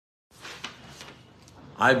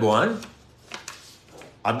ආයිබෝන්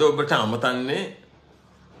අද ඔබට අමතන්නේ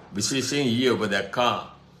විශේෂයෙන් ඊයේ ඔබ දැක්කා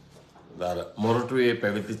මොරටුවේ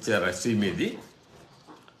පැවතිච්ච රැස්වීමේදී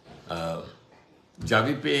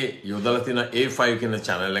ජවිපේ යොදලා තියෙන A5 කියන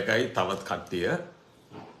channel එකයි තවත් කට්ටිය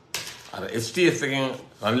අර STF එකෙන්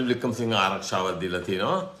රනිල් වික්‍රමසිංහ ආරක්ෂාවක් දීලා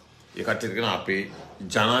තිනවා. ඒ කට්ටියට කියන අපේ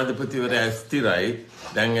ජනාධිපතිවරයා ස්ථිරයි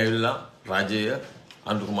දැන් ඇවිල්ලා රජය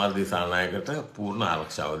අනුර කුමාර දිසානායකට පූර්ණ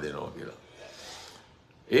ආරක්ෂාව දෙනවා කියලා.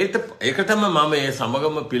 ඒකටම මම මේ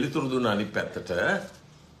සමගම පිළිතුරු දුන්න අනිත් පැත්තට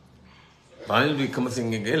රනිල්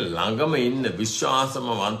වික්‍රමසිංහගේ ළඟම ඉන්න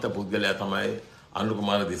විශ්වාසමවන්ත පුද්ගලයා තමයි අනුර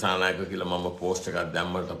කුමාර දිසානායක කියලා මම පෝස්ට් එකක්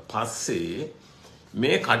දැම්මට පස්සේ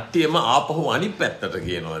මේ කට්ටියම ආපහු අනිත් පැත්තට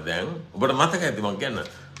කියනවා දැන් ඔබට මතක ඇති මම කියන්න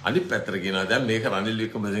අනිත් පැත්තට කියනවා දැන් මේක රනිල්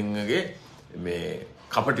වික්‍රමසිංහගේ මේ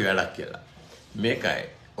කපටි වැඩක් කියලා මේකයි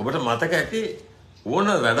ඔබට මතක ඇති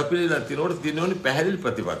ඕන වැඩ පිළිවෙලක් තියෙනකොට තියෙනෝනි පැහැදිලි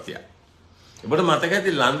ප්‍රතිපත්තියක් ඔබට මතක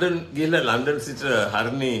ඇති ලන්ඩන් ගිහලා ලන්ඩන් සිට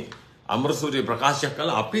හරිනි අමරසූරිය ප්‍රකාශයක්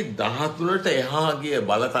කළා අපි 13ට එහා ගිය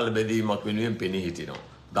බලතල බෙදීමක් වෙනුවෙන් පෙනී හිටිනවා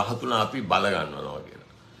 13 අපි බල ගන්නවා කියලා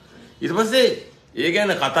ඊට පස්සේ ඒ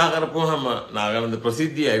ගැන කතා කරපුවාම නාගරන්ද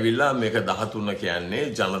ප්‍රසිද්ධිය ඇවිල්ලා මේක 13 කියන්නේ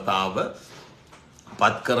ජනතාව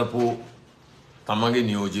පත් කරපු තමගේ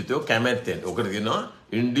නියෝජිතයෝ කැමැත්තෙන් ඔකට කියනවා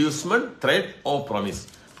inducement threat or promise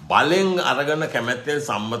බලෙන් අරගෙන කැමැත්තෙන්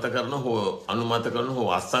සම්මත කරන හෝ අනුමත කරන හෝ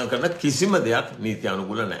අත්සන් කරන කිසිම දෙයක් නීති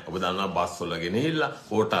අනුකූල නැහැ. ඔබ දන්නවා බස් වල ගෙනහිල්ලා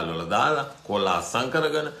හෝටල් වල දාලා කොල්ල අත්සන්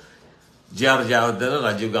කරගෙන ජාර්ජාවදන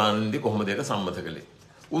රජීව් ගාන්ධි කොහොමද ඒක සම්මත කළේ?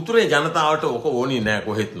 උතුරේ ජනතාවට ඔක ඕනි නෑ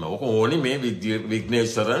කොහෙත්ම. ඔක ඕනි මේ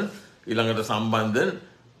විග්නේශ්වරන් ඊළඟට සම්බන්ධන්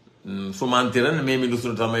සුමන්තිරන් මේ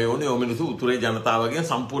මිනිසුන් තමයි ඕනේ. ඔය මිනිසු උතුරේ ජනතාවගෙන්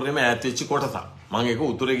සම්පූර්ණයෙන්ම ඈත් වෙච්ච කොටසක්. මම ඒක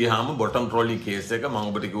උතුරේ ගියාම බොටම් ට්‍රොලි කේස් එක මම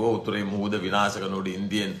ඔබට කිව්වා උතුරේ මුහුද විනාශ කරනකොට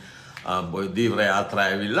ඉන්දියන් දීව්‍ර යාත්‍රා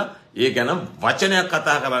ඇවිල්ලා ඒ ගැන වචනයක්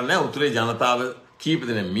කතා කරන්නේ නැහැ. උතුරේ ජනතාව කීප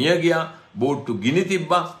දෙනෙක් මිය ගියා. බෝට්ටු ගිනි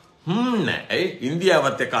තිබ්බා. නෑ. ඒ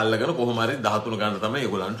ඉන්දියාවත් එක්ක අල්ලගෙන කොහොම හරි 13 ගන්න තමයි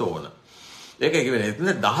ඒගොල්ලන්ට ඕන. ඒක කියන්නේ එතන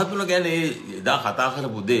 13 කියන්නේ එදා කතා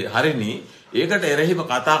කරපු දේ හරිනේ. ඒකට එරෙහිව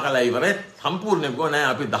කතා කළා ඉවරයි සම්පූර්ණයෙන්ම නෑ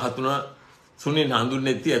අපි 13 සුනිල්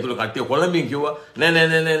හඳුන්නෙtti ඇතුළ කට්ටිය කොළඹින් කිව්වා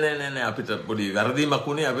නෑ අපිට පොඩි වැරදීමක්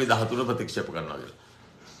වුණේ අපි 13 ප්‍රතික්ෂේප කරනවා කියලා.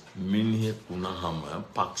 මිනිහෙක් වුණාම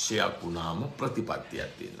පක්ෂයක් වුණාම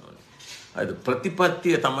ප්‍රතිපත්තියක් තියෙනවානේ. හරිද?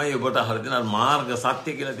 ප්‍රතිපත්තිය තමයි ඔබට අහලා දෙන මාර්ග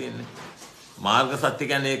සත්‍ය කියලා තියෙන්නේ. මාර්ග සත්‍ය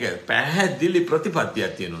කියන්නේ ඒක පැහැදිලි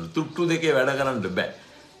ප්‍රතිපත්තියක් තියෙනවනේ. තුට්ටු දෙකේ වැඩ කරන්න බෑ.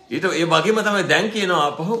 ඊට ඒ වගේම තමයි දැන් කියනවා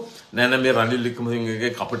අපහු නෑ මේ රනිල් වික්‍රමසිංහගේ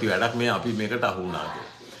කපටි වැඩක් මේ අපි මේකට අහු වුණා කියලා.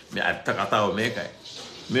 මේ ඇත්ත කතාව මේකයි.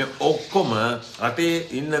 මේ ඔක්කොම රටේ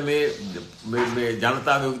ඉන්න මේ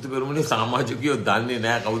ජනතා විමුක්ති පෙරමුණේ සමාජිකයෝ දන්නේ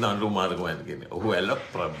නැහැ කවුද අනුර කුමාර කියන්නේ. ඔහු ඇල්ල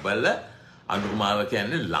ප්‍රබල අනුර කුමාර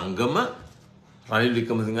කියන්නේ ළඟම රනිල්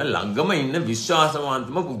වික්‍රමසිංහ ළඟම ඉන්න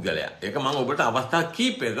විශ්වාසවන්තම පුද්ගලයා. ඒක මම ඔබට අවස්ථා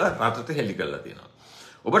කීපයක රටට හෙළි කරලා තියෙනවා.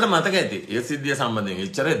 ඔබට මතක ඇති ඒ සිද්ධිය සම්බන්ධයෙන්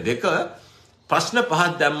එච්චර දෙක ප්‍රශ්න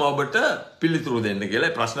පහක් දැම්ම ඔබට පිළිතුරු දෙන්න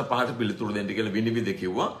කියලා. ප්‍රශ්න පහට පිළිතුරු දෙන්න කියලා විනිවිද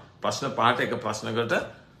කිව්වා. ප්‍රශ්න පහට එක ප්‍රශ්නකට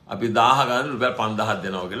අපි 1000 ගන්න රුපියල් 5000ක්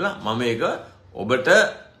දෙනවා කියලා. මම ඒක ඔබට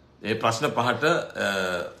මේ ප්‍රශ්න පහට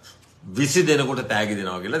 20 දෙනෙකුට තෑගි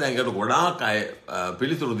දෙනවා කියලා. දැන් ඒකට ගොඩාක් අය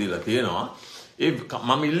පිළිතුරු දීලා තියෙනවා. ඒ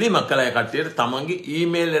මම ඉල්ලීමක් කළා ඒ කට්ටියට තමන්ගේ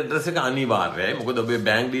ඊමේල් ඇඩ්‍රස් එක අනිවාර්යයි. මොකද ඔබේ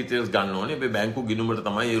බැංක් ඩීටේල්ස් ගන්න ඕනේ. ඔබේ බැංකු ගිණුමට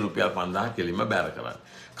තමයි මේ රුපියල් 5000 කෙලින්ම බැර කරන්නේ.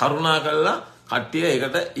 කරුණාකරලා කට්ටිය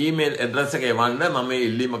ඒකට ඊමේල් ඇඩ්‍රස් එක එවන්න මම මේ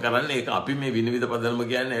ඉල්ලීම කරන්නේ. ඒක අපි මේ විනිවිද පදනම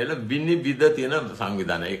කියන්නේ ඇවිල්ලා විනිවිද තියෙන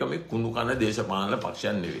සංවිධානය. ඒක මේ කුණු කන දේශපාලන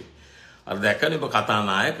පක්ෂයන් නෙවෙයි. අර දැක්කනේ ඔබ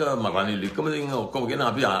කතානායක රනිල් වික්‍රමසිංහ ඔක්කොම කියන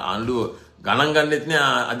අපි ආණ්ඩුව ගණන් ගන්නෙත්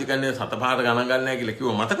නෑ අධිකරණයේ සතපහට ගණන් ගන්න නෑ කියලා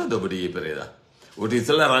කිව්වා. මතකද ඔබට ඊයේ පෙරේදා? උට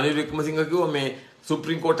ඉස්සෙල්ලා රනිල් වික්‍රමසිංහ කිව්වා මේ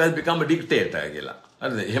supreme coat has become a dictator කියලා.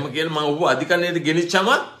 හරිද? එහෙම කියලා මම ඌ අධිකරණයට ගෙනිච්චම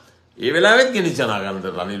ඒ වෙලාවෙත් ගෙනිච්චනා ගන්නද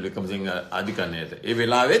රනිල් වික්‍රමසිංහ අධිකරණයට. ඒ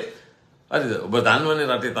වෙලාවෙත් හරිද? ඔබ දන්නවනේ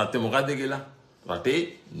රටේ තත්ත්වය මොකද්ද කියලා. රටේ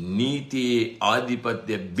නීතියේ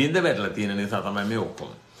ආධිපත්‍ය බිඳ වැටලා තියෙන නිසා තමයි මේ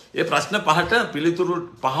ඔක්කොම. ඒ ප්‍රශ්න පහට පිළිතුරු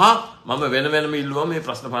පහ මම වෙන වෙනම ඉල්ලුවා. මේ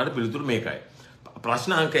ප්‍රශ්න පහට පිළිතුරු මේකයි.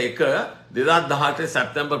 ප්‍රශ්න අංක 1 2018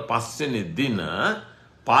 සැප්තැම්බර් 5 වෙනි දින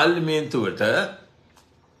පාර්ලිමේන්තුවට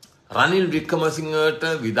රනිල් වික්‍රමසිංහට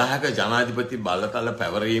විධායක ජනාධිපති බලතල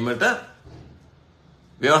පැවරීමට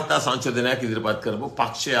ව්‍යවස්ථා සංශෝධනයක් ඉදිරිපත් කරපු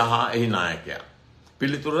පක්ෂය හා එහි නායකයා.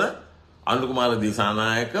 පිළිතුර අනුර කුමාර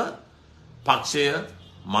දිසානායක පක්ෂය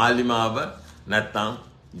මාලිමාව නැත්නම්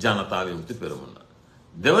ජනතා විමුක්ති පෙරමුණ.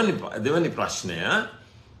 දෙවනි ප්‍රශ්නය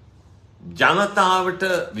ජනතාවට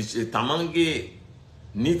තමන්ගේ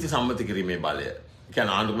නීති සම්මත කිරීමේ බලය.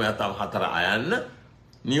 කියන්නේ ආණ්ඩුව මහතාව 4 අයන්න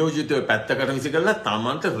නියෝජිතව පැත්තකට විසිකරලා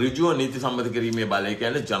තමන්ට ඍජුව නීති සම්මත කිරීමේ බලය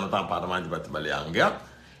කියන්නේ ජනතා පරමාධිපති බලයේ අංගයක්.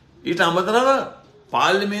 ඊට අමතරව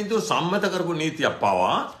පාර්ලිමේන්තුව සම්මත කරපු නීතියක්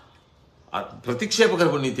පවා ප්‍රතික්ෂේප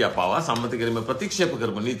කරපු නීතියක් පවා සම්මත කිරීම ප්‍රතික්ෂේප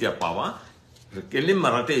කරපු නීතියක් පවා කෙලින්ම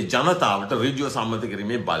රටේ ජනතාවට ඍජුව සම්මත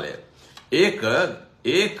කිරීමේ බලය.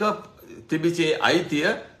 ඒක තිබිච්චේ අයිතිය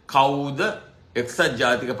කවුද එක්සත්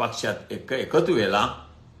ජාතික පක්ෂයත් එක්ක එකතු වෙලා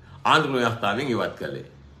ආණ්ඩුක්‍රම ව්‍යවස්ථාවෙන් ඉවත් කළේ?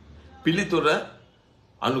 පිළිතුර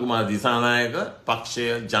අනුකුමාර දිසානායක පක්ෂය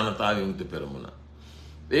ජනතා විමුක්ති පෙරමුණ.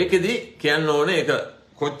 ඒකෙදි කියන්න ඕනේ ඒක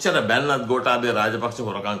කොච්චර බැලනත් ගෝඨාභය රාජපක්ෂ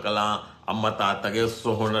හොරකම් කළා අම්මා තාත්තගේ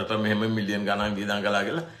සොහොනට මෙහෙම මිලියන් ගණන් වියදම් කළා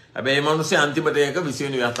කියලා. හැබැයි මේ මිනිස්සේ අන්තිමට ඒක 20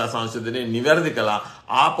 වෙනි ව්‍යවස්ථා සංශෝධනයේ නිවැරදි කළා.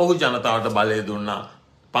 ආපහු ජනතාවට බලය දුන්නා.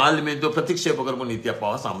 පාර්ලිමේන්තුව ප්‍රතික්ෂේප කරපු නීතියක්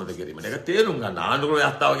පවා සම්මත කිරීමට. ඒක තේරුම් ගන්න. ආණ්ඩුක්‍රම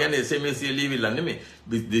ව්‍යවස්ථාව කියන්නේ SMS ලියවිල්ල නෙමෙයි.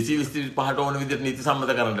 225ට ඕන විදිහට නීති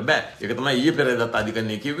සම්මත කරන්න බෑ. ඒක තමයි ඊයේ පෙරේදත්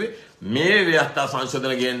අධිකරණය කිව්වේ. මේ ව්‍යවස්ථා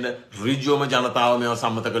සංශෝධන ගේන්න ඍජුවම ජනතාව මේව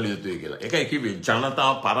සම්මත කළ යුතුයි කියලා. ඒකයි කිව්වේ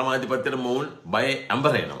ජනතාව පරමාධිපත්‍යයට මොවුන් බය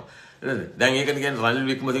ඇඹරෙනවා. දැන් ඒකට කියන්නේ රනිල්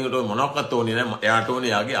වික්‍රමසිංහට මොනවක්වත් ඕනේ නැහැ. එයාට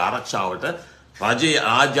ඕනේ යාගේ ආරක්ෂාවට රජයේ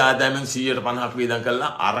රාජ්‍ය ආදායමෙන් 150ක් වියදම්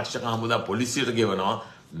කරලා ආරක්ෂක හමුදා පොලිසියට ගෙවනවා.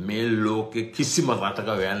 මේ ලෝකේ කිසිම රටක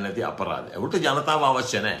වෙන්නේ නැති අපරාධය. උට ජනතාව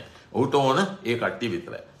අවශ්‍ය නැහැ. උට ඕන ඒ කට්ටිය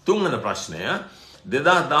විතරයි. තුන්වෙනි ප්‍රශ්නය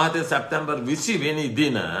 2017 සැප්තැම්බර් 20 වෙනි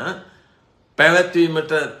දින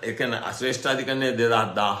පැවැත්වීමට ඒ කියන්නේ ශ්‍රේෂ්ඨාධිකරණයේ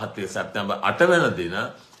 2017 සැප්තැම්බර් 8 වෙනි දින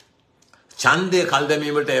ඡන්දය කල්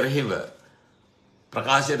දැමීමට එරෙහිව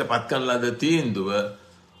ප්‍රකාශයට පත් කරන ලද තීන්දුව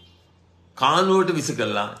කානුවට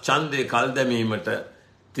විසිකලා ඡන්දය කල් දැමීමට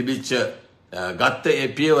තිබිච්ච ගත්ත ඒ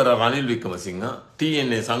පියවර රනිල් වික්‍රමසිංහ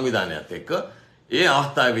TNA සංවිධානයත් එක්ක ඒ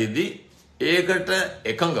අවස්ථාවේදී ඒකට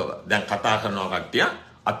එකඟව දැන් කතා කරනවා කට්ටිය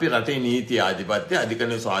අපි රටේ නීති ආධිපත්‍ය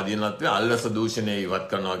අධිකරණ ස්වාධීනත්වය අල්ලස දූෂණය ඉවත්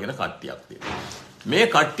කරනවා කියන කට්ටියක් තියෙනවා. මේ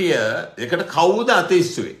කට්ටිය ඒකට කවුද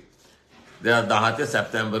අතීස්සුවේ? 2017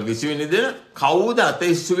 සැප්තැම්බර් 20 වෙනි දින කවුද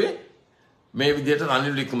අතීස්සුවේ මේ විදිහට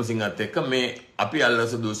රනිල් වික්‍රමසිංහත් එක්ක මේ අපි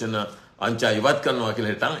අල්ලස දූෂණ අංචා ඉවත් කරනවා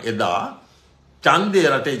කියලා හිටන් එදා ඡන්දය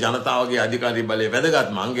රටේ ජනතාවගේ අධිකාරී බලයේ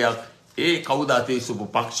වැදගත්ම අංගයක්. ඒ කවුද අතීසුපු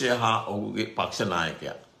පක්ෂය හා ඔහුගේ පක්ෂ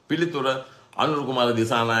나යකයා? පිළිතුර අනුර කුමාර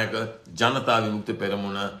දිසානායක ජනතා විමුක්ති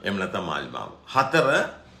පෙරමුණ එහෙම නැත්නම් මාලිමාව. 4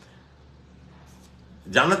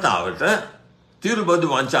 ජනතාවට තිරුබදු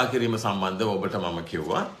වංචා කිරීම සම්බන්ධව ඔබට මම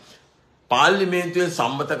කිව්වා පාර්ලිමේන්තුවේ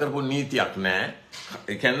සම්මත කරපු නීතියක් නැහැ.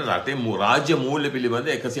 ඒ කියන්නේ රටේ රාජ්‍ය මූල්‍ය පිළිබඳ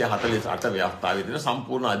 148 ව්‍යවස්ථාවේ තියෙන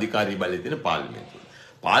සම්පූර්ණ අධිකාරී බලය තියෙන පාර්ලිමේන්තුව.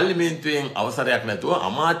 පාර්ලිමේන්තුවෙන් අවසරයක් නැතුව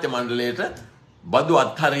අමාත්‍ය මණ්ඩලයට බදු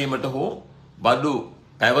අත්හරීමට හෝ බදු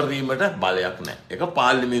පැවරීමට බලයක් නැහැ. ඒක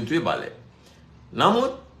පාර්ලිමේන්තුවේ බලය.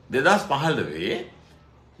 නමුත් 2015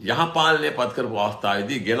 යහපාලනය පත් කරපු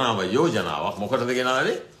අවස්ථාවේදී ගෙනාව යෝජනාවක් මොකටද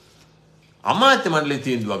ගෙනාවේ? අමාත්‍ය මණ්ඩලයේ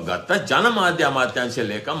තීන්දුවක් ගත්තා ජනමාධ්‍ය අමාත්‍යාංශ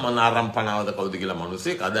ලේකම් මනාරම් පනවද කවුද කියලා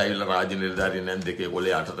මිනිස්සෙක් අද ඇවිල්ලා රාජ්‍ය නිලධාරීන් දෙකේ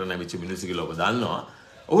කොලේ අටට නැමිච්ච මිනිස්සු කියලා ඔබ දන්නවා.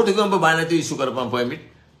 ඔහුට ගොම්බ බය නැති ඉෂු කරපම් පොයමිට්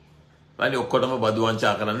වැඩි ඔක්කොටම බදු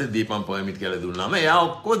වංචා කරන්න දීපම් පොයමිට් කියලා දුන්නාම එයා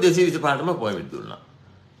ඔක්කොම 225ටම පොයමිට් දුන්නා.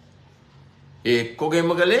 ඒ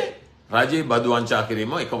එක්කගෙම කලේ රජයේ බදු වංචා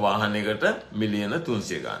කිරීම එක වාහනයකට මිලියන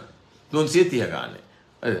 300 ගන්න. 330 ගන්න.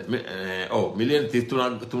 ඔව් මිලියන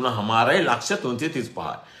 33.5 ලක්ෂ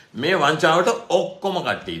 335. මේ වංචාවට ඔක්කොම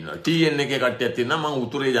කට්ටිය ඉන්නවා. TN එකේ කට්ටියක් ඉන්නවා. මම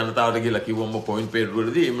උතුරේ ජනතාවට කියලා කිව්වම පොයින්ට් පේඩ්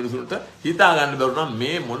වලදී මේ මිනිසුන්ට හිතා ගන්න බැරුණා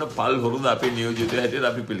මේ මොන පල් හොරුද අපේ නියෝජිතය හැටියට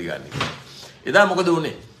අපි පිළිගන්නේ. එදා මොකද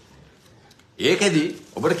වුනේ? ඒකෙදි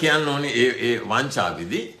ඔබට කියන්න ඕනේ ඒ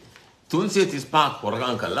වංචාවේදී 335ක්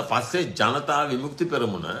හොරගම් කළා පස්සේ ජනතා විමුක්ති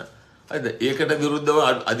පෙරමුණ හරිද ඒකට විරුද්ධව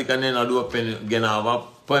අධිකරණයේ නඩුවක් ගෙනාවා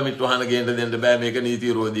පර්මිට් වහන ගේන්න දෙන්න බෑ මේක නීති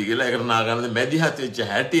විරෝධී කියලා. ඒකට නාගන්න මැදිහත් වෙච්ච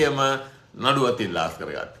හැටියම නඩුව තිල්ලාස්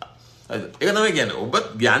කරගත්තා. හරිද? ඒක තමයි කියන්නේ ඔබ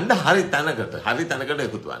යන්න හරි තැනකට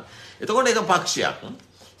එකතු වෙන්න. එතකොට ඒක පක්ෂයක්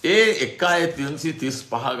ඒ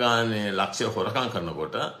 1335 ගානේ ලක්ෂ්‍ය හොරකම්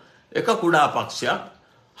කරනකොට එක කුඩා පක්ෂයක්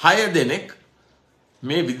 6 දෙනෙක්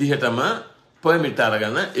මේ විදිහටම පර්මිට්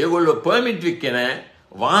අරගෙන ඒගොල්ලෝ පර්මිට් වික්කේ නැහැ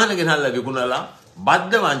වාහන ගෙනල්ලා විකුණලා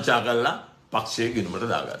බද්ධ වංචා කරලා පක්ෂයේ ගිණුමට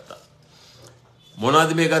දාගත්තා.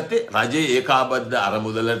 මොනවද මේ ගත්තේ? රජයේ ඒකාබද්ධ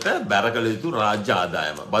අරමුදලට බැර කළ යුතු රාජ්‍ය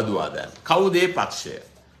ආදායම, බදු ආදායම. කවුද මේ පක්ෂය?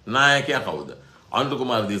 නායකයා කවුද? අනුර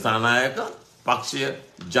කුමාර දිසානායක පක්ෂය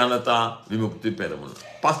ජනතා විමුක්ති පෙරමුණ.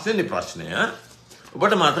 පස්වෙනි ප්‍රශ්නය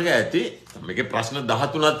ඔබට මතක ඇති මේකේ ප්‍රශ්න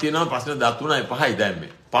 13ක් තියෙනවා. ප්‍රශ්න 13යි 5යි දැන්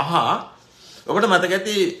මේ. 5 ඔබට මතක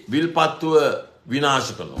ඇති විල්පත්තුව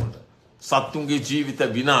විනාශ කරනකොට සත්තුන්ගේ ජීවිත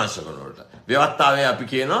විනාශ කරනකොට ව්‍යවස්ථාවේ අපි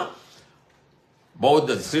කියනවා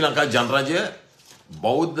බෞද්ධ ශ්‍රී ලංකා ජනරජය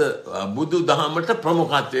බෞද්ධ බුදු දහමට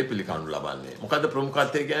ප්‍රමුඛත්වයේ පිළිගනු ලබන්නේ. මොකද්ද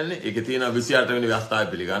ප්‍රමුඛත්වය කියන්නේ? ඒකේ තියෙන 28 වෙනි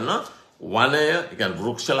ව්‍යවස්ථාවේ පිළිගන්නවා වනය, ඒ කියන්නේ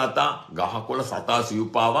වෘක්ෂලතා, ගහකොළ, සතා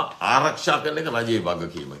සිව්පාව ආරක්ෂා කරන එක රජයේ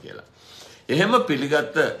වගකීම කියලා. එහෙම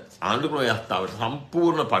පිළිගත්ත ආණ්ඩුක්‍රම ව්‍යවස්ථාවට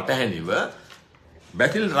සම්පූර්ණ පටහැනිව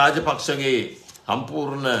බැසිල් රාජපක්ෂගේ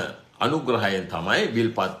සම්පූර්ණ අනුග්‍රහයෙන් තමයි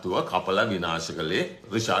විල්පත්තුව කපලා විනාශ කළේ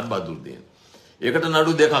රිෂාඩ් බදුර්දීන්. ඒකට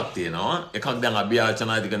නඩු දෙකක් තියෙනවා. එකක් දැන්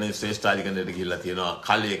අභියාචනා අධිකරණයේ ශ්‍රේෂ්ඨ අධිකරණයට ගිහිල්ලා තියෙනවා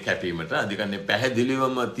කලයේ කැපීමට. අධිකරණයේ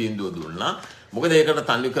පැහැදිලිවම තීන්දුව දුන්නා. මොකද ඒකට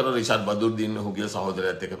තනිකර රිෂාඩ් බදුර්දීන් ඔහුගේ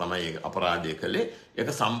සහෝදරයාත් එක්ක තමයි ඒක අපරාධය කළේ. ඒක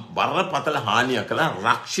බරපතල හානියක් කළා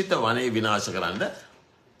රක්ෂිත වනයේ විනාශ කරන්න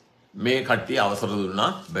මේ කට්ටිය අවසර දුන්නා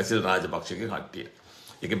බැසිල් රාජපක්ෂගේ කට්ටිය.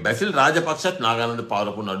 ඒක බැසිල් රාජපක්ෂත් නාගානන්ද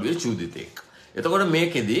පවරපු නඩුවේ චූදිතෙක්. එතකොට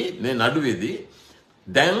මේකෙදි මේ නඩුවේදී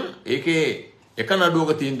දැන් ඒකේ එක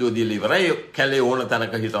නඩුවක තීන්දුව දීලා ඉවරයි කැලේ ඕන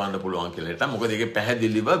තැනක හිටවන්න පුළුවන් කියලා හිටා. මොකද ඒකේ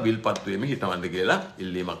පැහැදිලිව විල්පත්තුවේම හිටවන්න කියලා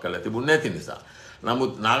ඉල්ලීමක් කරලා තිබුණේ නැති නිසා.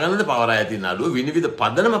 නමුත් නාගානන්ද පවරා ඇති නඩුව විනිවිද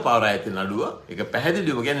පදනම පවරා ඇති නඩුව ඒක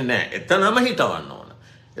පැහැදිලිව කියන්නේ නැහැ. එතනම හිටවන්න ඕන.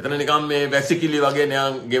 එතන නිකම් මේ වැසිකිලි වගේ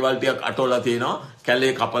නිකන් ගෙවල් ටිකක් අටවලා තිනවා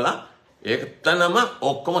කැලේ කපලා ඒකතනම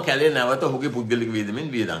ඔක්කොම කැලේ නැවත ඔහුගේ පුද්ගලික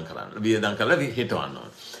වියදමින් වියදම් කරලා හිටවන්න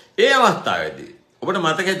ඕන. ඒ අවස්ථාවේදී ඔබට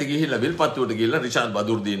මතක ඇති ගිහිල්ලා විල්පත්තුවට ගිහිල්ලා රිෂාඩ්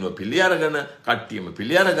බදුර්දීන්ව පිළි අරගෙන කට්ටියම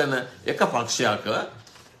පිළි අරගෙන එක පක්ෂයක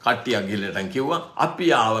කට්ටියක් ගිහිල්ලා කිව්වා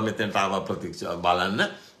අපි ආව මෙතනට ආව ප්‍රතික්ෂේප බලන්න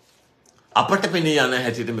අපට පෙනී යන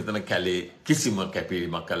හැටියට මෙතන කැලේ කිසිම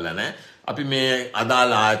කැපීමක් කළා නැහැ. අපි මේ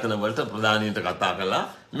අදාළ ආයතන වලට ප්‍රධානීන්ට කතා කළා.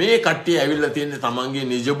 මේ කට්ටිය ඇවිල්ලා තියෙන්නේ තමන්ගේ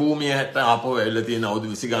නිජ භූමියට ආපහු ඇවිල්ලා තියෙන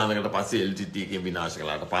අවුරුදු 20 ගානකට පස්සේ LTT එකෙන් විනාශ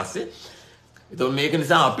කළාට පස්සේ. ඒතකොට මේක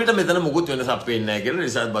නිසා අපිට මෙතන මුකුත් වෙනසක් වෙන්නේ නැහැ කියලා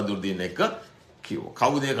රිෂාඩ් බදුර්දීන් එක්ක කිව්වා.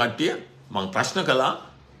 කවුද ඒ කට්ටිය? මම ප්‍රශ්න කළා.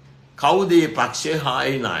 කවුද මේ පක්ෂයේ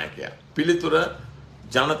හායි නායකයා? පිළිතුර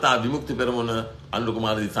ජනතා විමුක්ති පෙරමුණ අනුර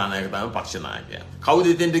කුමාර දිසානායක තමයි පක්ෂ නායකයා. කවුද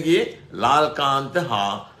එතෙන්ට ගියේ? ලාල්කාන්ත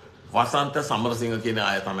හා වසන්ත සමරසිංහ කියන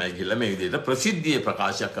අය තමයි ගිහලා මේ විදිහට ප්‍රසිද්ධියේ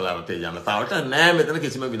ප්‍රකාශයක් කළා රටේ ජනතාවට. නෑ මෙතන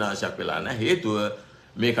කිසිම විනාශයක් වෙලා නෑ. හේතුව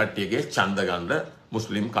මේ කට්ටියගේ ඡන්ද ගන්න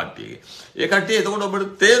මුස්ලිම් කට්ටියගේ. ඒ කට්ටිය එතකොට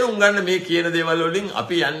ඔබට තේරුම් ගන්න මේ කියන දේවල් වලින්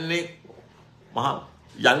අපි යන්නේ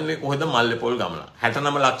කොහෙද මල්ලේ පොල් ගමන.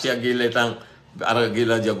 69 ලක්ෂයක් ගිහලා ඉතින් අර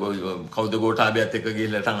ගිහලා කවුද ගෝඨාභයත් එක්ක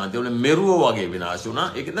ගිහලා ඉතින් අන්තිමට මෙරුව වගේ විනාශ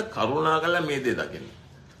වුණා. ඒකෙන්ද කරුණාකරලා මේ දේ දකින්න.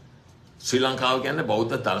 ශ්‍රී ලංකාව කියන්නේ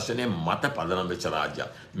බෞද්ධ දර්ශනයේ මත පදනම් වෙච්ච රාජ්‍යයක්.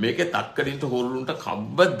 මේකේ තක්කඩින්ට හොරුලුන්ට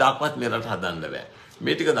කවදාවත් මේ රට හදන්න බෑ.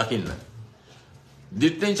 මේ ටික දකින්න.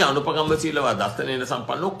 දිට්ඨිංච අනුපගම්ම සීලවා දස්සනේන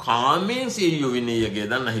සම්පන්නෝ කාමයෙන් සීයෝ විනයගේ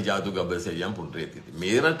දන්න හිජාතු ගබ්බසෙයම් පුණ්ඩරේති.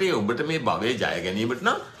 මේ රටේ ඔබට මේ භවයේ ජය ගැනීමට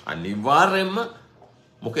නම් අනිවාර්යයෙන්ම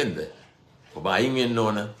මොකෙන්ද? ඔබ අයින් වෙන්න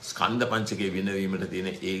ඕන ස්කන්ධ පංචකයේ විනවීමට තියෙන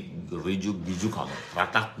ඒ ඍජු බිජුකම.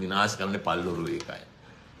 රටක් විනාශ කරන්න පල්ලොරු ඒකයි.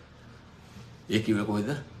 ඒ කිව්වේ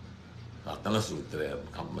කොහෙද? රතන සූත්‍රය,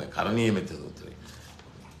 කරණීය මෙත්ත සූත්‍රය.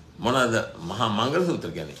 මොනවාද මහා මංගල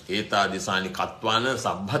සූත්‍ර කියන්නේ? ඒතා දිසානි කත්වාන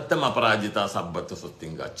සබ්බත්තම අපරාජිතා සබ්බත්ත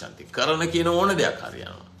සොත්තිං ගච්ඡanti. කරන කියන ඕන දෙයක්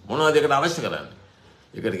හරියනවා. මොනවද ඒකට අවශ්‍ය කරන්නේ?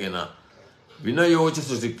 ඒකට කියන විනයෝච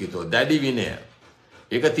සුසික්කිතෝ දැඩි විනය.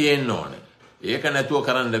 ඒක තියෙන්න ඕනේ. ඒක නැතුව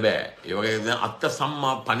කරන්න බෑ. ඒ වගේ අත්ත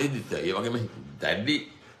සම්මා පනිදිත. ඒ වගේම දැඩි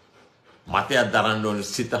මතයක් දරන්න ඕනේ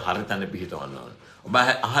සිත හරිතන පිහිටවන්න ඕනේ. ඔබ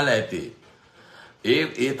අහලා ඇති ඒ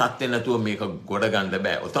තත්ත්වේ නැතුව මේක ගොඩ ගන්න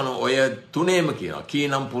බෑ. ඔතන ඔය තුනේම කියනවා.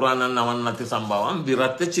 කීනම් පුරාණං නවන්නති සම්භවම්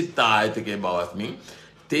විරත් චිත්ත ආයතකේ බවස්මින්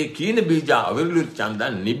තේ කීන බීජ අවිරුලු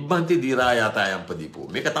චන්දන් නිබ්බන්ති දීරා යතයම් පදීපෝ.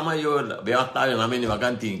 මේක තමයි ඔය ව්‍යවස්ථාවේ නමෙන්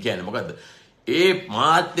වගන්තින් කියන්නේ. මොකද්ද?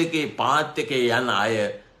 ඒ පාත් එකේ යන අය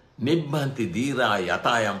නිබ්බන්ති දීරා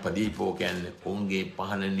යතයම් පදීපෝ කියන්නේ උන්ගේ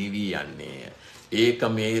පහන නිවි යන්නේ. ඒක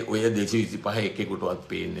මේ ඔය 225 එකෙකුටවත්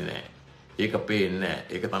පේන්නේ නැහැ. ඒක පේන්නේ නැහැ.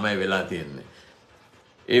 ඒක තමයි වෙලා තියෙන්නේ.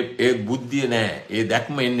 ඒ බුද්ධිය නැහැ. ඒ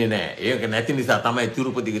දැක්ම එන්නේ නැහැ. ඒක නැති නිසා තමයි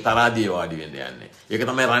තිරුපතිගේ තරාදිය වාඩි වෙන්න යන්නේ. ඒක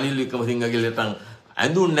තමයි රනිල් වික්‍රමසිංහ ගිහලා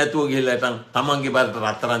ඇඳුන් නැතුව ගිහලා තමන්ගේ බරට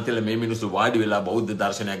රත්තරන් තියලා මේ මිනිස්සු වාඩි වෙලා බෞද්ධ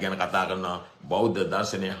දර්ශනයක් ගැන කතා කරනවා. බෞද්ධ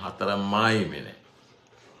දර්ශනය හතරමයි මෙනේ.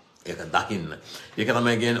 ඒක දකින්න. ඒක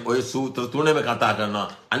තමයි කියන්නේ ඔය සූත්‍ර තුනේම කතා කරනවා.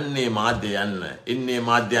 අන්නේ මාධ්‍ය යන්න. ඉන්නේ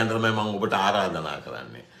මාධ්‍යයන් තමයි මම ඔබට ආරාධනා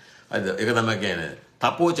කරන්නේ. හරිද? ඒක තමයි කියන්නේ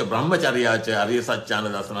තපෝච බ්‍රහ්මචර්යාච අරිය සත්‍යාන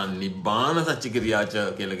දසන නිබ්බාන සච්ච කිරියාච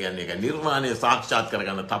කියලා කියන්නේ ඒක නිර්වාණය සාක්ෂාත්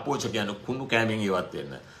කරගන්න තපෝච කියන්නේ කුණු කෑමෙන් ඉවත්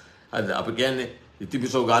වෙන්න. හරිද? අපි කියන්නේ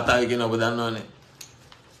ඉතිපිසෝ ගාථාවේ කියන ඔබ දන්නවනේ.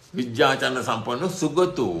 විද්‍යාචන සම්පන්න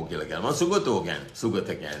සුගතෝ කියලා කියනවා. සුගතෝ කියන්නේ සුගත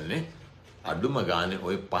කියන්නේ අඩුම ගානේ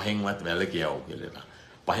ওই පහෙන්වත් වැළකියව කියලා.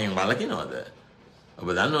 පහෙන් වළකිනවද? ඔබ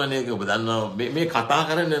දන්නවනේ ඔබ දන්නවා මේ කතා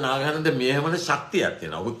කරන්නේ නාගහනද මේ හැමන ශක්තියක්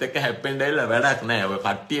තියෙනවා. ඔහුත් එක්ක හැප්පෙන්න ඇවිල්ලා වැඩක් නැහැ. ඔය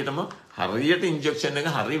කට්ටියටම හරියට ඉන්ජෙක්ෂන් එක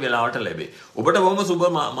හරිය වෙලාවට ලැබේ. ඔබට බොහොම සුබ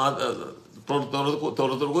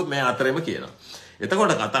තොරතුරුකුත් මේ අතරෙම කියනවා.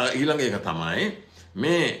 එතකොට කතා ඊළඟ එක තමයි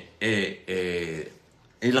මේ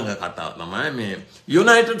ඊළඟ කතාව තමයි මේ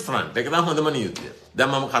යුනයිටඩ් ෆ්‍රන්ට් එක තමයි හොඳම නියුතිය. දැන්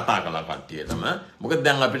මම කතා කළා කට්ටියටම. මොකද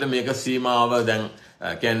දැන් අපිට මේක සීමාව දැන්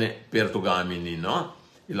කියන්නේ පෙරටුගාමින් ඉන්නවා.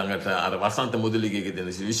 ඊළඟට අර වසන්ත මුදලිගේ දෙන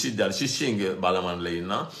විශ්වවිද්‍යාල ශිෂ්‍යයන්ගේ බලමණ්ඩලයේ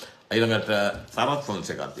ඉන්නවා. ඊළඟට සරත්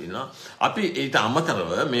ෆොන්සේකාත් ඉන්නවා. අපි ඊට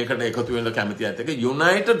අමතරව මේකට එකතු වෙන්න කැමති ඇත්තක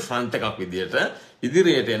යුනයිටඩ් ෆ්‍රන්ට් එකක් විදියට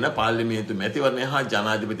ඉදිරියට එන පාර්ලිමේන්තු මැතිවරණය හා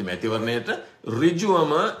ජනාධිපති මැතිවරණයට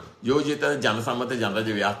ඍජුවම යෝජිත ජනසම්මත ජනරජ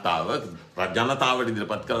ව්‍යවස්ථාව ජනතාවට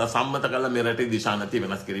ඉදිරිපත් කරලා සම්මත කරලා මේ රටේ දිශානති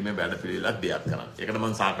වෙනස් කිරීමේ වැඩපිළිවෙලක් දියත් කරන්න. ඒකට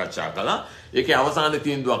මම සාකච්ඡා කළා. ඒකේ අවසාන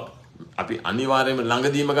තීන්දුවක් අපි අනිවාර්යයෙන්ම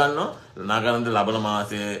ළඟදීම ගන්නවා. නාගානන්ද ලබන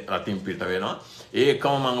මාසයේ රටින් පිට වෙනවා.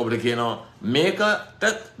 ඒකම මම ඔබට කියනවා මේකට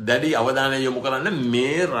දැඩි අවධානය යොමු කරන්න.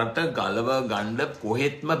 මේ රට ගලව ගන්න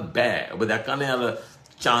කොහෙත්ම බෑ. ඔබ දැක්කනේ අර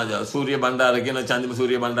සූරිය බණ්ඩාර කියන චන්දිම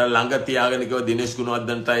සූරිය බණ්ඩාර ළඟ තියාගෙන කිව්ව දිනේෂ්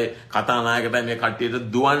ගුණවර්ධනටයි කතානායකටයි මේ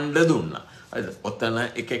කට්ටියට දුවන්න දුන්නා. හරිද? ඔතන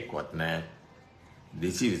එකෙක්වත් නැහැ.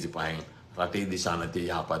 225න් රටේ දිශානති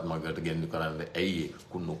යහපත් මගට ගෙන්නු කරන්න. ඇයි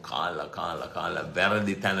කුණු කාලා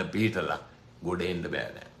වැරදි තැන පිටලා ගොඩ එන්න බෑ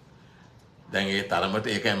නෑ. දැන් ඒ තරමට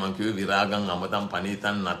ඒකයි මම කිව්වේ විරාගං අමතම්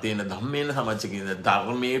පනීතං නතේන ධම්මේන සමච්ච කියන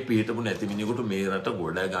ධර්මයේ පිටපු නැති මිනිහෙකුට මේ රට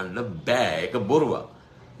ගොඩ ගන්න බෑ. ඒක බොරුවක්.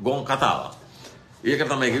 ගොන් කතාවක්. ඒක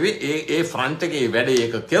තමයි කිව්වේ ඒ ෆ්‍රන්ට් එකේ වැඩේ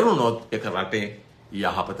ඒක කරුණොත් ඒක රටේ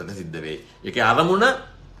යහපතට සිද්ධ වෙයි. ඒකේ අරමුණ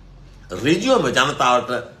ඍජුවම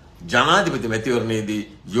ජනතාවට ජනාධිපති මැතිවරණයේදී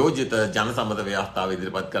යෝජිත ජනසම්මත ව්‍යවස්ථාව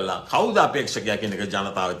ඉදිරිපත් කළා. කවුද අපේක්ෂකයා කියන එක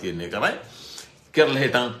ජනතාව තීරණය කරයි. කරලා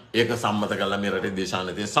හිටන් ඒක සම්මත කළා මේ රටේ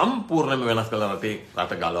දේශානතිය සම්පූර්ණයෙන්ම වෙනස් කළා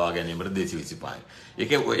රට ගලවා ගැනීමට 225.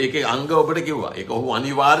 ඒකේ අංග ඔබට කිව්වා. ඒක ඔහු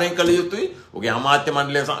අනිවාර්යෙන් කළ යුතුයි. ඔහුගේ අමාත්‍ය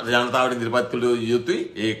මණ්ඩලය ජනතාවට ඉදිරිපත් කළ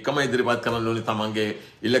යුතුයි. ඒකම ඉදිරිපත් කරන්න ඕනේ තමන්ගේ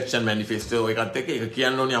ඉලෙක්ෂන් මැනිෆෙස්ටෝ එකත් එක්ක. ඒක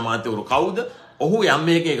කියන්න ඕනේ අමාත්‍යවරු කවුද? ඔහු යම්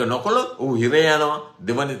මේකක නොකළොත් ඔහු හිරේ යනවා.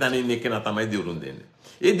 දෙවනි තැනින් එක්කෙනා තමයි දියුරුම් දෙන්නේ.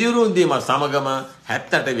 ඒ දියුරුම් දීම සමගම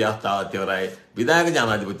 78 ව්‍යවස්ථාවත් ඉවරයි. විධායක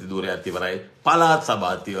ජනාධිපති ධූරයත් ඉවරයි. පළාත්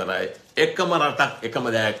සභාවත් ඉවරයි. එකම රටක් එකම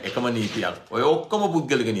දෑයක් එකම නීතියක්. ඔය ඔක්කොම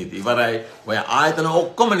පුද්ගලික නීති ඉවරයි. ඔය ආයතන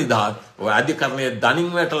ඔක්කොම නිදහස්. ඔය අධිකරණයේ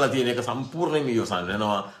දණින් වැටලා තියෙන එක සම්පූර්ණයෙන්ම ඉවසන්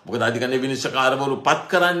වෙනවා. මොකද අධිකරණයේ විනිශ්චයකාරවරු පත්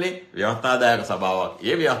කරන්නේ ව්‍යවස්ථාදායක සභාවක්.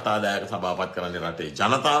 ඒ ව්‍යවස්ථාදායක සභාව පත් කරන්නේ රටේ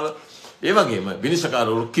ජනතාව. ඒ වගේම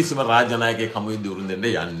විනිශ්චයකාරවරු කිසිම රාජ්‍ය නායකයෙක් හමුවෙන් දියුරුම් දෙන්න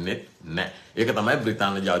යන්නේ නැහැ. ඒක තමයි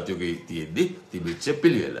බ්‍රිතාන්‍ය ජාත්‍යෝගයේ තියෙද්දි තිබිච්ච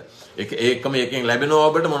පිළිවෙල. ඒකම එකෙන් ලැබෙනවා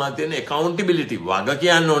ඔබට මොනවද තියෙන්නේ? accountability වග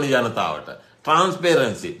කියන්න ඕනි ජනතාවට.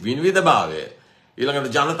 transparency විනිවිදභාවය.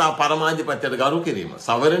 ඊළඟට ජනතා පරමාධිපත්‍යයට ගරු කිරීම.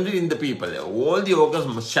 sovereignty in the people. All the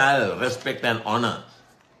organs shall respect and honor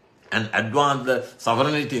and advance the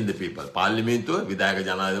sovereignty in the people. පාර්ලිමේන්තුව, විධායක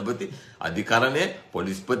ජනාධිපති, අධිකරණය,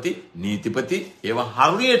 පොලිස්පති, නීතිපති ඒවා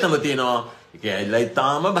හරියටම තියෙනවා. ඒක ඇයිලා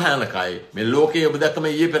තාම භයානකයි. මේ ලෝකයේ ඔබ දැක්කම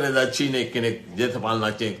ඊයේ පෙරේදා චීනයේ කෙනෙක්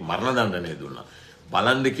දේශපාලනඥයෙක් මරණ දඬුවම දුන්නා.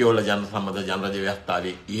 බලන්න කියලා ජනසම්මත ජනරජ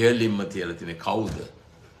ව්‍යවස්ථාවේ ඉහළින්ම තියලා තියෙන්නේ කවුද?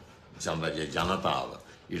 ජනරජ ජනතාව.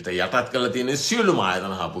 ඊට යටත් කරලා තියෙන සියලුම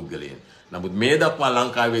ආයතන හා පුද්ගලයන්. නමුත් මේ දක්වා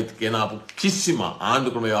ලංකාවේ කියන කිසිම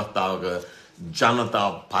ආණ්ඩු ක්‍රම ව්‍යවස්ථාවක ජනතා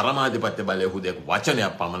පරමාධිපත්‍ය බලය හුදෙක්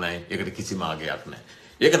වචනයක් පමණයි. ඒකට කිසිම ආගයක් නැහැ.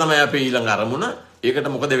 ඒක තමයි අපේ ඊළඟ අරමුණ. ඒකට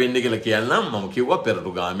මොකද වෙන්නේ කියලා කියන්නම්. මම කිව්වා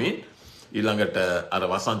පෙරටුගාමීන් ඊළඟට අර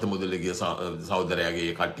වසන්ත මුදලිගේ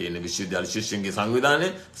සහෝදරයාගේ කට්ටිය ඉන්න විශ්වවිද්‍යාල ශිෂ්‍යයන්ගේ සංවිධානය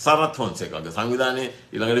සරත් ෆොන්සේකාගේ සංවිධානය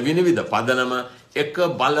ඊළඟට විනිවිද පදනම එක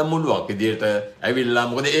බලමුළුවක් විදියට ඇවිල්ලා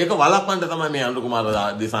මොකද ඒක වළක්වන්න තමයි මේ අනුර කුමාර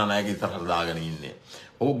දිසානායක ඉස්සරහට දාගෙන ඉන්නේ.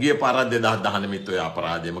 ඔහු ගිය පාර 2019 ඔය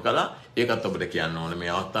අපරාධයම කළා. ඒකත් ඔබට කියන්න ඕනේ මේ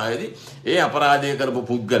අවස්ථාවේදී. ඒ අපරාධය කරපු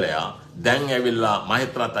පුද්ගලයා දැන් ඇවිල්ලා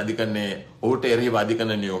මහේත්‍රාත් අධිකරණයේ ඔහුට එරෙහිව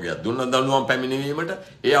අධිකරණ නියෝගයක් දුන්න දඬුවම් පැමිණීමට.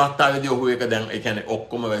 ඒ අවස්ථාවේදී ඔහු ඒක දැන් ඒ කියන්නේ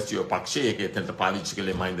ඔක්කොම වැසියෝ පක්ෂයේ ඒක එතනට පාවිච්චි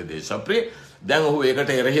කළේ මහින්ද දේශප්‍රිය. දැන් ඔහු ඒකට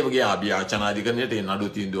එරෙහිව ගියා අභියාචන අධිකරණයට ඒ නඩු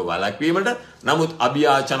තීන්දුව වළක්වීමට. නමුත්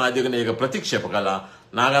අභියාචන අධිකරණය ඒක ප්‍රතික්ෂේප කළා.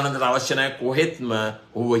 නාගානන්දට අවශ්‍ය නැහැ කොහෙත්ම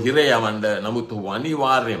ඔහුව හිරේ යවන්න. නමුත් ඔහු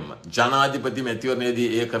අනිවාර්යයෙන්ම ජනාධිපති මැතිවරණයේදී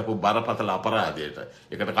ඒ කරපු බරපතල අපරාධයට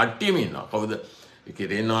ඒකට කට්ටියම ඉන්නවා. කවුද? ඒකේ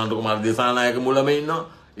රේන්ද්‍ර ආණ්ඩු කුමාර දිසානායක මුලම ඉන්නවා.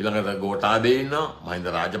 ඊළඟට ගෝඨාභය ඉන්නවා. මහින්ද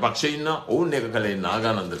රාජපක්ෂ ඉන්නවා. ඔවුන් එක කලේ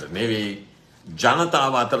නාගානන්දට නෙවෙයි.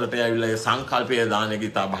 ජනතාව අතරට ඇවිල්ලා ඒ සංකල්පය දාන එක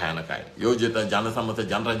ඉතා භයානකයි. යෝජිත ජනසම්මත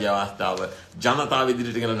ජනරජ අවස්ථාව ජනතාව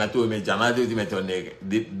ඉදිරියට ගෙන නැතුව මේ ජනාධිපති මැතිවරණය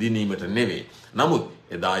දිනීමට නෙවෙයි. නමුත්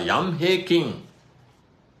එදා යම් හේකින්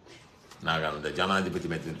නාගානන්ද ජනාධිපති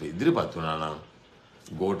මැතිවරණයට ඉදිරිපත් වුණා නම්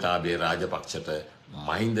ගෝඨාභය රාජපක්ෂට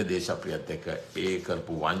මහින්ද දේශප්‍රියත් එක්ක ඒ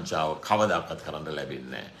කරපු වංචාව කවදාකවත් කරන්න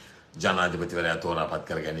ලැබෙන්නේ නැහැ. ජනාධිපතිවරයා තෝරාපත්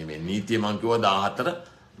කර ගැනීමේ නීතිය මං කිව්වා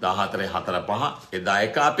 14/4/5 එදා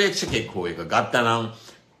එක අපේක්ෂකෙක් හෝ එක ගත්තනම්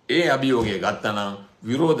ඒ අභියෝගය ගත්තනම්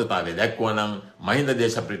විරෝධතාවය දැක්වනම් මහින්ද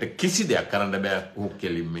දේශප්‍රියට කිසි දෙයක් කරන්න බෑ. ඔහු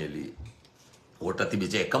කෙලින්ම එළියේ. ඔට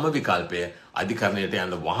තිබිච්ච එකම විකල්පය අධිකරණයට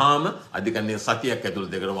යන්න වහාම අධිකරණයේ සතියක් ඇතුළත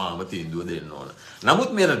දෙකට වහාම තීන්දුව දෙන්න ඕන.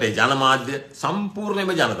 නමුත් මේ රටේ ජනමාධ්‍ය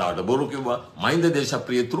සම්පූර්ණයෙන්ම ජනතාවට බොරු කිව්වා. මහින්ද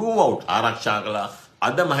දේශප්‍රිය throughout ආරක්ෂා කළා.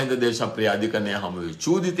 අද මහින්ද දේශප්‍රිය අධිකරණය හමුවේ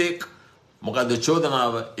චූදිතෙක් මොකද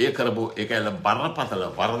චෝදනාව ඒ කරපු ඒක ඇල බරපතල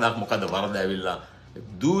වරදක් මොකද වරද ඇවිල්ලා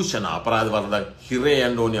දූෂණ අපරාධ වරදක් හිරේ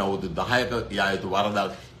යන්න ඕනේ අවුරුදු 10ක යා යුතු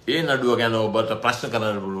වරදක් ඒ නඩුව ගැන ඔබට ප්‍රශ්න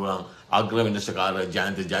කරන්න පුළුවන් අග්‍ර විනිශ්චයකාර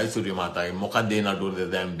ජයන්ත ජයසූරිය මහතාගේ මොකද ඒ නඩුව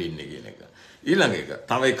දැන් බින්නේ කියන එක ඊළඟ එක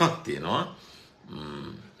තව එකක් තියෙනවා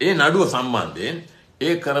ඒ නඩුව සම්බන්ධයෙන්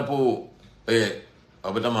ඒ කරපු ඒ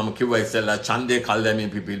ඔබට මම කිව්වා ඉස්සෙල්ලා ඡන්දේ කල්දැමීම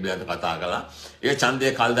පිළිබඳව කතා කළා. ඒ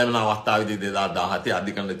ඡන්දේ කල්දැමීම අවස්ථාවේදී 2017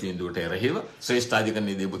 අධිකරණ තීන්දුවට එරෙහිව ශ්‍රේෂ්ඨ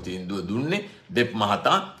අධිකරණයේ දීපු තීන්දුව දුන්නේ දෙප්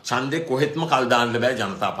මහතා ඡන්දේ කොහෙත්ම කල් දාන්න බෑ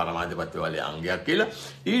ජනතා පරමාධිපත්‍ය වලේ අංගයක් කියලා.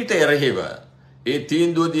 ඊට එරෙහිව ඒ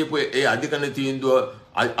තීන්දුව දීපු ඒ අධිකරණ තීන්දුව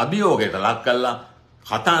අභියෝගයට ලක් කළා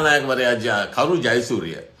කතානායකවරයා කරු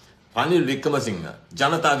ජයසූරිය රනිල් වික්‍රමසිංහ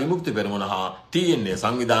ජනතා විමුක්ති පෙරමුණ හා TNA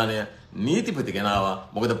සංවිධානය නීතිපති ගෙනාවා.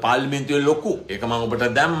 මොකද පාර්ලිමේන්තුවේ ලොකු ඒක මම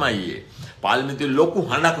ඔබට දැම්මා ඊයේ. පාර්ලිමේන්තුවේ ලොකු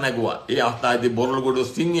හඬක් නැගුවා. ඒ අවස්ථාවේදී බොරළගොඩ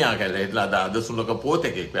සිංහයා කියලා හිටලා අද සුනක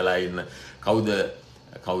පොතකෙක් වෙලා ඉන්න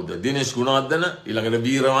කවුද දිනේෂ් ගුණවර්ධන ඊළඟට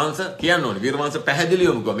වීරවංශ කියන්න ඕනේ. වීරවංශ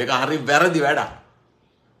පැහැදිලිවම කිව්වා මේක හරි වැරදි වැඩක්.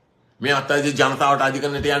 මේ අවස්ථාවේදී ජනතාවට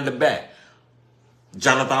අධිකරණයට යන්න බෑ.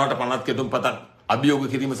 ජනතාවට පනත් කෙටුම්පතක් අභියෝග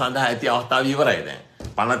කිරීම සඳහා ඇති අවස්ථාව ඉවරයි දැන්.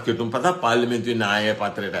 පනත් කෙටුම්පතක් පාර්ලිමේන්තුවේ න්‍යාය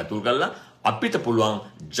පත්‍රයට ඇතුල් කරලා අපිට පුළුවන්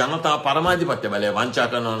ජනතා පරමාධිපත්‍ය බලය වංචා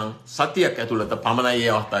කරනවා නම් සතියක් ඇතුළත පමණයි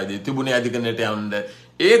ඒ අවස්ථාවේදී තිබුණේ අධිකරණයට යන්න.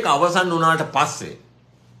 ඒක අවසන් වුණාට පස්සේ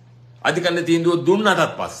අධිකරණ තීන්දුව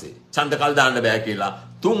දුන්නටත් පස්සේ ඡන්ද කල් දාන්න බෑ කියලා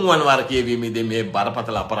තුන්වන වර කියවීමේදී මේ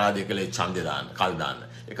බරපතල අපරාධය කළේ ඡන්දේ දාන්න කල් දාන්න.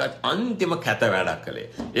 ඒක අන්තිම කැත වැඩක් කළේ.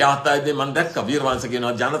 ඒ අවස්ථාවේදී මම දැක්ක වීරවංශ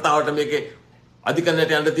කියනවා ජනතාවට මේකේ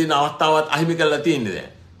අධිකරණයට යන්න තියෙන අවස්ථාවත් අහිමි කරලා තියෙන්නේ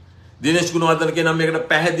දැන්. දිනේෂ් ගුණවර්ධන කියනවා මේකට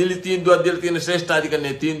පැහැදිලි තීන්දුවක් දීලා තියෙන ශ්‍රේෂ්ඨ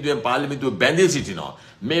අධිකරණයේ තීන්දුවෙන් පාර්ලිමේන්තුව බැඳී සිටිනවා.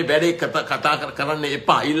 මේ වැඩේ කතා කරන්න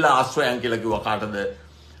එපා ඉල්ලා ආශ්‍රයයන් කියලා කිව්වා කාටද?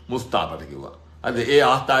 මුස්තාපට කිව්වා. අද ඒ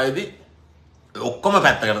අවස්ථාවේදී ඔක්කොම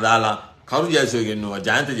පැත්තකට දාලා කරු ජයසූරිය ගෙන්නුවා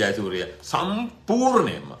ජයන්ත ජයසූරිය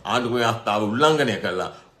සම්පූර්ණයෙන්ම ආණ්ඩුක්‍රම ව්‍යවස්ථාව උල්ලංඝනය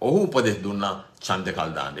කළා. ඔහු උපදෙස් දුන්නා ඡන්ද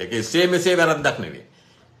කල් දාන්න. ඒක එසේ මෙසේ වැරද්දක් නෙවෙයි.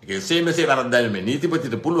 ඒක එසේ මෙසේ වැරද්දක් නෙමෙයි.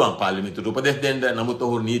 නීතිපතිට පුළුවන් පාර්ලිමේන්තුවට උපදෙස් දෙන්න. නමුත්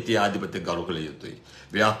ඔහු නීති ආධිපත්‍ය ගරු කළ යුතුයි.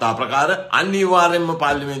 ව්‍යවස්ථා ප්‍රකාර අනිවාර්යයෙන්ම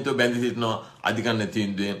පාර්ලිමේන්තුව බැඳී සිටිනවා අධිකරණ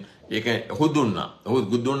තීන්දුවෙන්. ඒක ඔහු දුන්නා. ඔහු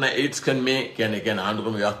දුන්න ඒට්ස් කන් මේ කියන්නේ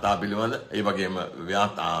ආණ්ඩුක්‍රම ව්‍යවස්ථාව පිළිබඳ ඒ වගේම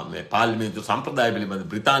මේ පාර්ලිමේන්තු සම්ප්‍රදාය පිළිබඳ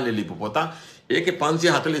බ්‍රිතාන්‍යයේ ලියපු පොත. ඒකේ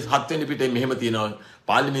 547 වෙනි පිටේ මෙහෙම තියෙනවා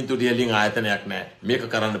පාර්ලිමේන්තුවට යලින් ආයතනයක් නැහැ. මේක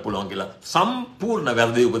කරන්න පුළුවන් කියලා සම්පූර්ණ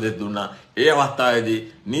වැරදි උපදෙස් දුන්නා. ඒ අවස්ථාවේදී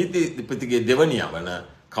නීතිපතිගේ දෙවනියා වන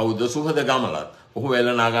කවුද සුහද ගමලත් ඔහු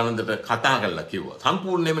වෙලනාගානන්දට කතා කරලා කිව්වා.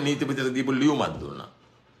 සම්පූර්ණයෙන්ම නීතිපතිට දීපු ලියුමක් දුන්නා.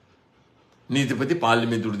 නීතිපති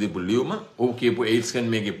පාර්ලිමේන්තුවට දීපු ලියුම ඔහු කියපු ඒඩ්ස්කන්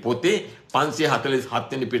මේකේ පොතේ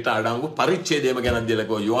 547 වෙනි පිට අඩංගු පරිච්ඡේදයම ගැන දෙලා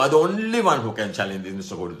කිව්වා you are the only one who can challenge this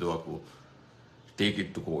Sokoduwaku. Take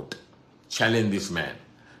it to court. Challenge this man.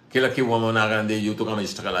 කියලා කිව්වම නාගානන්දේ යුතුයකම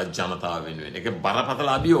ඉෂ්ට කළා ජනතාව වෙනුවෙන්. ඒක බරපතල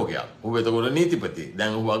අභියෝගයක්. ඔහු එතකොට නීතිපති.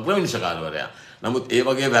 දැන් ඔහු අග්‍රවිනිශ්චයකාරවරයා. නමුත් ඒ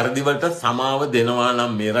වගේ වැරදි වලට සමාව දෙනවා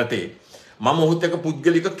නම් මේ රටේ මම ඔහුත් එක්ක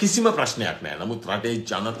පුද්ගලික කිසිම ප්‍රශ්නයක් නැහැ. නමුත් රටේ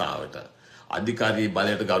ජනතාවට අධිකාරී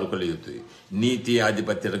බලයට ගරු කළ යුතුයි. නීති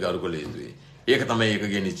ආධිපත්‍යයට ගරු කළ යුතුයි. ඒක තමයි ඒක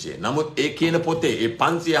ගෙනිච්චේ. නමුත් ඒ කියන පොතේ ඒ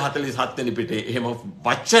 547 වෙනි පිටේ එහෙම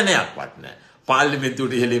වචනයක්වත් නැහැ.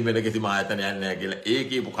 පාර්ලිමේන්තුවට ඉහළින් වෙන කිසිම ආයතනයක් නැහැ කියලා. ඒ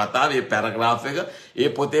කියපු කතාවේ පැරග්‍රාෆ් එක ඒ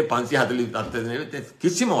පොතේ 547 වෙනි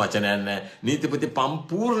කිසිම වචනයක් නැහැ. නීතිපති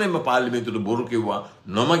සම්පූර්ණයෙන්ම පාර්ලිමේන්තුවට බොරු කිව්වා,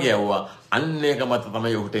 නොම ගැව්වා. අන්න ඒක මත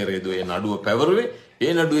තමයි ඔහුට රේදුව ඒ නඩුව පැවරුවේ.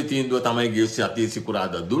 ඒ නඩුවේ තීන්දුව තමයි ගිය සතියේ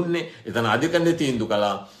සිකුරාදා දුන්නේ. එතන අධිකරණයේ තීන්දුව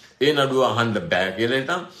කළා ඒ නඩුව අහන්න බෑ කියලා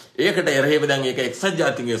හිටන්. ඒකට එරෙහිව දැන් ඒක එක්සත්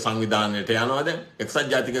ජාතීන්ගේ සංවිධානයට යනවා දැන්.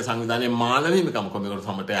 එක්සත් ජාතීන්ගේ සංවිධානයේ මානව හිමිකම් කොමිසමට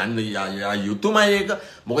සමට යන්න යුතුයමයි ඒක.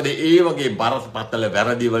 මොකද ඒ වගේ බරපතල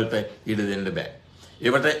වැරදි වලට ඉඩ දෙන්න බෑ.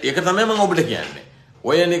 ඒක තමයි මම ඔබට කියන්නේ.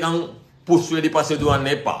 ඔය නිකන් පුස් වෙඩි පස්සේ දුවන්න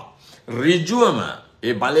එපා. ඍජුවම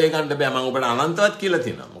ඒ බලය ගන්න බෑ. මම ඔබට අනන්තවත් කියලා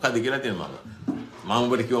තියෙනවා. මොකද කියලා තියෙනවා මම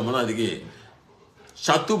ඔබට කිව්ව මොනවද කියේ?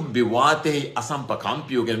 චතුබ්බි වාතේ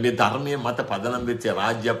අසම්පකම්පියෝ කියන මේ ධර්මයේ මත පදනම් වෙච්ච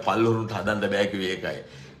රාජ්‍ය පල්ලුරුන්ට හදන්න බෑ කිව්වේ ඒකයි.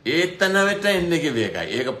 ඒතන වෙට එන්නේ කිව්වේ ඒකයි.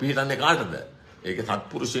 ඒක පිළිටන්නේ කාටද? ඒක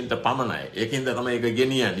සත්පුරුෂින්ට පමණයි. ඒකින්ද තමයි ඒක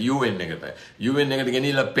ගෙනියන්නේ UN එකට. UN එකට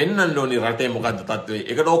ගෙනියලා පෙන්වන්න ඕනි රටේ මොකද්ද තත්ත්වය.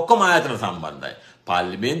 ඒකට ඔක්කොම ආයතන සම්බන්ධයි.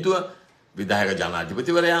 පාර්ලිමේන්තුව, විධායක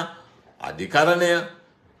ජනාධිපතිවරයා, අධිකරණය,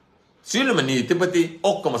 සියලුම නීතිපති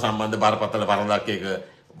ඔක්කොම සම්බන්ධ බරපතල වරදක් ඒක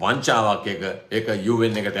වංචාවක් ඒක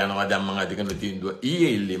UN එකට යනවා. දැන් මම අධිකරණ තීන්දුව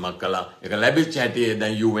ඊයේ ඉල්ලීමක් කළා. ඒක ලැබිච්ච හැටි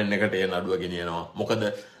දැන් UN එකට ඒ නඩුව ගෙනියනවා. මොකද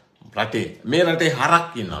මේ රටේ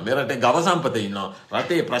හරක් ඉන්නවා. මේ රටේ ගව සම්පත ඉන්නවා.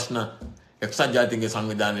 රටේ ප්‍රශ්න එක්සත් ජාතීන්ගේ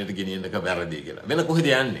සංවිධානයට ගෙනියන්න එක වැරදි කියලා. වෙන කොහෙද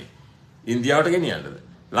යන්නේ? ඉන්දියාවට ගෙනියන්නද?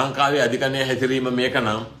 ලංකාවේ අධිකරණයේ හැසිරීම මේක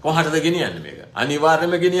නම් කොහටද ගෙනියන්නේ මේක?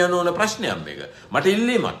 අනිවාර්යයෙන්ම ගෙනියන්න ඕන ප්‍රශ්නයක් මේක. මට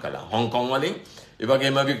ඉල්ලීමක් කළා හොංකොං වලින්. ඒ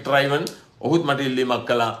වගේම වික්ටර් රයිවන් ඔහුත් මට ඉල්ලීමක්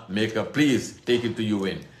කළා මේක please take it to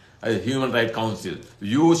UN. Human Rights Council.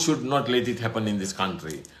 You should not let it happen in this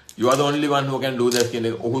country. You are the only one who can do this කියන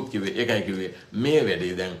එක ඔහුත් කිව්වේ. ඒකයි කිව්වේ මේ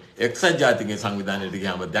වැඩේ දැන් එක්සත් ජාතීන්ගේ සංවිධානයට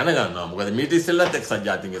ගියාම දැනගන්නවා. මොකද මීට ඉස්සෙල්ලත් එක්සත්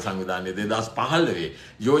ජාතීන්ගේ සංවිධානයේ 2015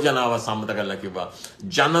 යෝජනාව සම්මත කරලා කිව්වා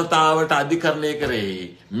ජනතාවට අධිකරණය කරෙහි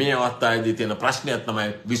මේ අවස්ථාවේදී තියෙන ප්‍රශ්නයක් තමයි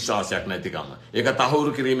විශ්වාසයක් නැතිකම. ඒක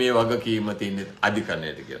තහවුරු කිරීමේ වගකීම තියෙන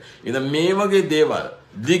අධිකරණයට කියලා. ඉතින් මේ වගේ දේවල්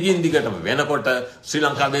දිගින් දිගටම වෙනකොට ශ්‍රී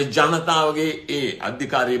ලංකාවේ ජනතාවගේ ඒ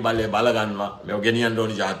අධිකාරී බලය බලගන්නවා මේව ගෙනියන්න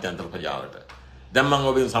ඕනි ජාත්‍යන්තර ප්‍රජාවට. දැන් මම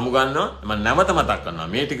ඔබෙන් සමුගන්නවා මම නැවත මතක් කරනවා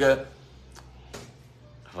මේ ටික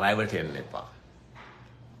රයිවට් වෙන්න එපා.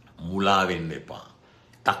 මුලා වෙන්න එපා.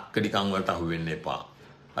 තක්කඩිකම් වලට අහු වෙන්න එපා.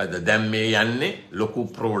 හරිද? දැන් මේ යන්නේ ලොකු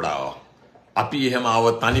ප්‍රෝඩාවක්. අපි එහෙම ආව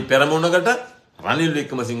තනි පෙරමුණකට රනිල්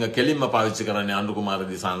වික්‍රමසිංහ කෙලින්ම පාවිච්චි කරන්නේ අනුර කුමාර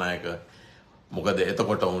දිසානායක. මොකද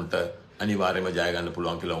එතකොට උන්ට අනිවාර්යයෙන්ම ජය ගන්න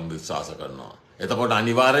පුළුවන් කියලා උන් විශ්වාස කරනවා. එතකොට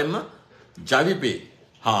අනිවාර්යයෙන්ම ජවිපේ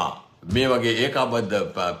මේ වගේ ඒකාබද්ධ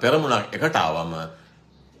පෙරමුණක් එකට ආවම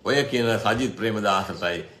ඔය කියන සජිත්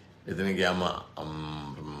ප්‍රේමදාසටයි එතන ගියාම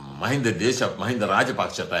මහින්ද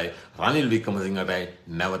රාජපක්ෂටයි රනිල් වික්‍රමසිංහටයි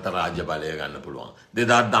නැවත රාජ්‍ය බලය ගන්න පුළුවන්.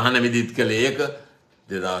 2019 දිත් කළේ ඒක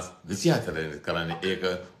 2024 කරන්නේ ඒක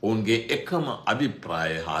ඔවුන්ගේ එකම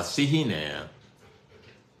අභිප්‍රාය හා සිහිනය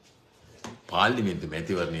පාර්ලිමේන්තු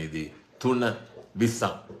මැතිවරණයේදී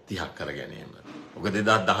 3-20-30 කර ගැනීම. ඔක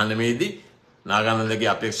 2019 දී නාගානන්දගේ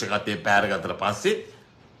අපේක්ෂකත්වයේ පැහැරගත්තට පස්සේ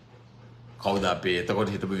කවුද අපේ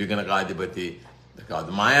එතකොට හිටපු විගණකාධිපති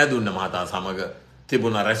මායාදුන්න මහතා සමග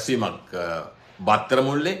තිබුණ රැස්වීමක් බත්තර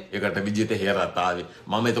මුල්ලේ ඒකට විජිත හේරත් ආවේ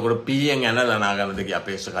මම එතකොට පීඑන් ඇනලා නාගානන්දගේ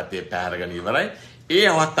අපේක්ෂකත්වයේ පැහැරගෙන ඉවරයි ඒ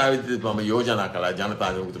අවස්ථාවේදී මම යෝජනා කළා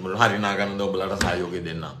ජනතා විමුක්ති මුල්ල හරි නාගානන්ද ඔබලට සහයෝගය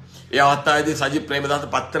දෙන්න. ඒ අවස්ථාවේදී සජිත් ප්‍රේමදාස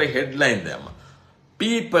පත්‍රයේ හෙඩ්ලයින් දැම්මා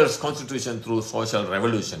People's Constitution through Social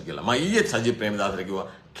Revolution කියලා. මම ඊයේ සජිත් ප්‍රේමදාසට කිව්වා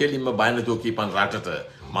කෙලින්ම බය නැතුව කීපන් රටට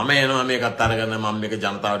මම එනවා මේකත් අරගෙන මම මේක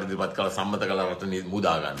ජනතාවට ඉදිරිපත් කරලා සම්මත කරලා රට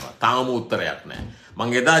මුදා ගන්නවා. තාම උත්තරයක් නැහැ.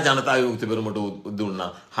 මම එදා ජනතා විමුක්ති පෙරමුණට දුන්නා.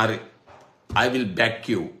 හරි. I will back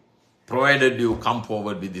you provided you come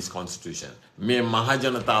forward with this constitution. මේ මහ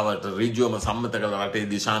ජනතාවට ඍජුවම සම්මත කරලා රටේ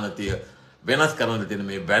දිශානතිය වෙනස් කරන්න තියෙන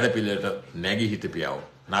මේ වැඩ පිළිවෙලට නැගී හිටපියව.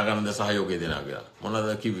 නාගානන්ද සහයෝගය දෙනවා කියලා.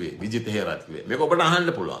 මොනවද කිව්වේ? විජිත හේරත් කිව්වේ. මේක ඔබට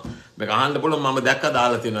අහන්න පුළුවන්. මේක අහන්න පුළුවන් මම දැක්ක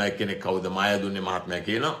දාලා තියෙනවා එක්කෙනෙක් කවුද මායාදුන්නේ මහත්මයා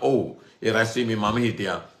කියනවා. ඔව්. ඒ රැස්වීමේ මම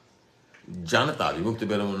හිටියා. ජනතා විමුක්ති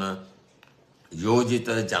පෙරමුණ යෝජිත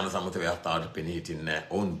ජන සම්මත ව්‍යවස්ථාවට පෙනී හිටින්නේ නැහැ.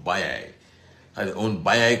 ඔවුන් බයයි. හරි ඔවුන්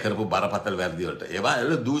බයයි කරපු බරපතල වැරදි වලට. ඒවා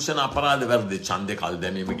දූෂණ අපරාධ වැරදි. ඡන්දේ කල්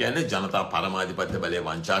දැමීම කියන්නේ ජනතා පරමාධිපත්‍ය බලය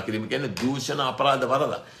වංචා කිරීම කියන්නේ දූෂණ අපරාධ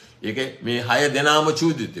වරද. ඒකේ මේ 6 දෙනාම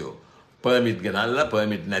චූදිතයෝ. permit ගෙනල්ලා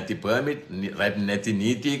permit නැති permit නැති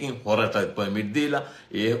නීතියකින් හොරට permit දීලා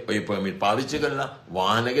ඒ permit පාවිච්චි කරලා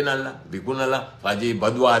වාහන ගෙනල්ලා විකුණලා රජයේ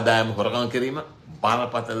බදු ආදායම හොරකම් කිරීම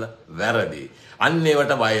බරපතල වැරදි. අන්න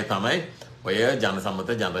ඒවට බය තමයි ඔය ජනසම්මත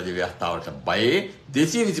ජනරජ ව්‍යවස්ථාවට බයේ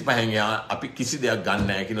 225 අපි කිසි දෙයක් ගන්න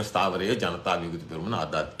නැහැ කියන ස්ථාවරයේ ජනතා විමුක්ති පෙරමුණ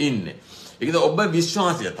අදත් ඉන්නේ. ඒකද ඔබ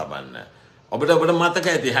විශ්වාසය තබන්න. ඔබට මතක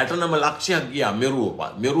ඇති 69 ලක්ෂයක් ගියා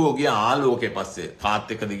මෙරුව ගියා ආලෝකයේ පස්සේ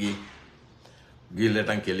තාත් එකද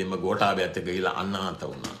ගිල්ලටන් කෙලින්ම ගෝඨාභයත් එක්ක ගිහලා අනාථ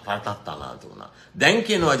වුණා. රටත් අනාථ වුණා. දැන්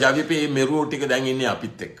කියනවා ජවිපේ මෙරුව ටික දැන් ඉන්නේ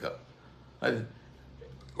අපිත් එක්ක. හරිද?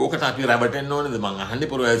 ඕකට අපි රැවටෙන්න ඕනද? මං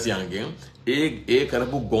අහන්නේ පුරවැසියන්ගෙන් ඒ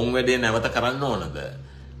කරපු ගොන් වැඩේ නැවත කරන්න ඕනද?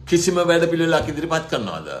 කිසිම වැඩ පිළිවෙලක් ඉදිරිපත්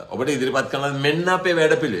කරනවද? ඔබට ඉදිරිපත් කරනවද මෙන්න අපේ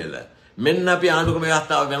වැඩ පිළිවෙල. මෙන්න අපි ආණ්ඩුක්‍රම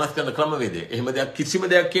ව්‍යවස්ථාව වෙනස් කරන ක්‍රමවේදය. එහෙම දෙයක් කිසිම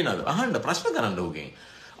දෙයක් කියනවද? අහන්න ප්‍රශ්න කරන්න ඕකෙන්.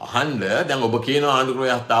 අහන්න දැන් ඔබ කියනවා ආණ්ඩුක්‍රම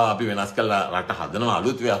ව්‍යවස්ථාව අපි වෙනස් කරලා රට හදනවා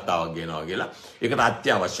අලුත් ව්‍යවස්ථාවක් ගෙනවා කියලා. ඒකට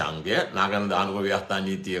අත්‍යවශ්‍ය අංගය නාගානන්ද ආණ්ඩුක්‍රම ව්‍යවස්ථා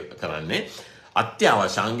නීතිය කරන්නේ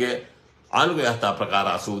අත්‍යවශ්‍ය අංගය ආණ්ඩුක්‍රම ව්‍යවස්ථා ප්‍රකාර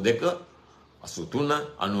 82 83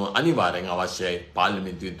 අනුව අනිවාර්යෙන් අවශ්‍යයි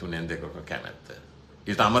පාර්ලිමේන්තුවේ 3/2ක කැමැත්ත.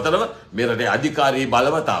 ඊට අමතරව මේ රටේ අධිකාරී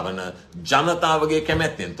බලවතාවන ජනතාවගේ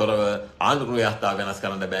කැමැත්තෙන් තොරව ආණ්ඩුක්‍රම ව්‍යවස්ථාව වෙනස්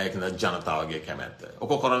කරන්න බෑ කියන ජනතාවගේ කැමැත්ත.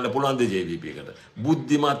 ඔක කරන්න පුළුවන් ද JVP එකට.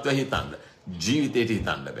 බුද්ධිමත්ව හිතන්න. ජීවිතේට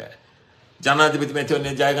හිතන්න බෑ. ජනාධිපති මැතිවරණය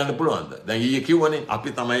ජය ගන්න පුළුවන්ද? දැන් ඊයේ කිව්වනේ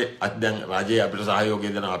අපි තමයි දැන් රජයේ අපිට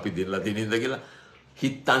සහයෝගය දෙනවා අපි දෙන්නලා තියෙන ඉඳ කියලා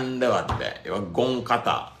හිතන්නවත් බෑ. ඒක ගොන්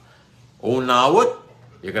කතා. ඕන આવොත්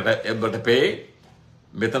ඒකට එබ්බට පෙයි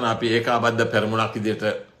මෙතන අපි ඒකාබද්ධ පෙරමුණක් විදිහට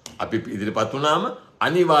අපි ඉදිරිපත් වුණාම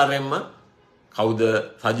අනිවාර්යයෙන්ම කවුද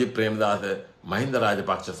සජිත් ප්‍රේමදාස මහින්ද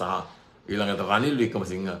රාජපක්ෂ සහ ඊළඟට රනිල්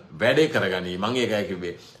වික්‍රමසිංහ වැඩේ කරගනි. මම ඒකයි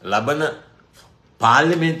කිව්වේ ලබන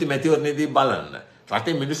පාර්ලිමේන්තු මැතිවරණයේදී බලන්න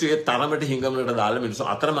රටේ මිනිස්සු ඒ තරමට හිඟමනට දාලා මිනිස්සු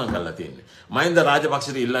අතරමං කරලා තියෙන්නේ. මහින්ද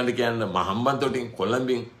රාජපක්ෂට ඉල්ලන්න කියන්නේ හම්බන්තොටින්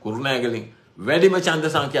කොළඹින් කුරුණෑගලින් වැඩිම ඡන්ද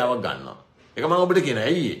සංඛ්‍යාවක් ගන්නවා. ඒක මම ඔබට කියනවා.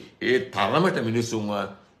 ඇයි ඒ තරමට මිනිස්සුන්ව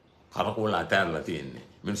කරකෝල අතහැරලා තියෙන්නේ.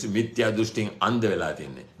 මිනිස්සු මිත්‍යා දෘෂ්ටියෙන් අන්ධ වෙලා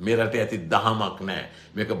තියෙන්නේ. මේ රටේ ඇති දහමක් නැහැ.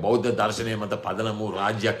 මේක බෞද්ධ දර්ශනය මත පදනම් වූ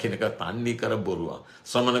රාජ්‍යයක් කියන එක තන්නේ කර බොරුවක්.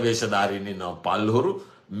 ශ්‍රමණ වේශධාරීන් ඉන්නවා පල්හොරු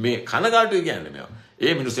මේ කනගාටුයි කියන්නේ මේවා.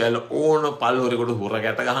 ඒ මිනිස්සු ඇල ඕන පල්හොරෙකුට හුර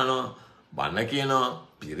ගැට ගහනවා, බන කියනවා,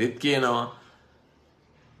 පිරිත් කියනවා.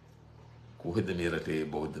 කොහෙද මේ රටේ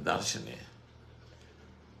බෞද්ධ දර්ශනය?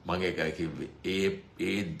 මම ඒකයි කිව්වේ.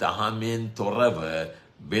 ඒ දහමෙන් තොරව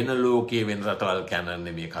වෙන ලෝකයේ වෙන රටවල්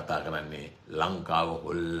කනන්නේ මේ කතා කරන්නේ ලංකාව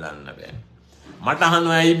හොල්ලන්න බෑ. මට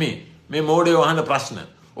අහනවා ඇයි මේ මෝඩයෝ අහන ප්‍රශ්න.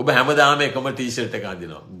 ඔබ හැමදාම එකම ටී-ෂර්ට් එක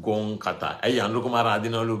අඳිනවා. ගොන් කතා. ඇයි අනුර කුමාර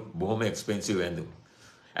අඳිනවලු බොහොම එක්ස්පෙන්සිව් ඇඳුම්.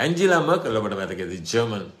 ඇන්ජෙලා මර්කල් ඔබට මතකද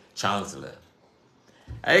ජර්මන් චාන්සලර්.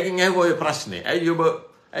 ඇයකින් ඇහුවා ඔය ප්‍රශ්නේ.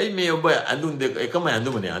 ඇයි මේ ඔබ ඇඳුම් දෙක එකම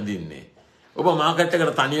ඇඳුමනේ අඳින්නේ? ඔබ මාකට්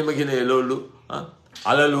එකට තනියම ගිහලා එළවලු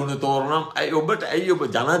අලලුණු තෝරනම් ඇයි ඔබ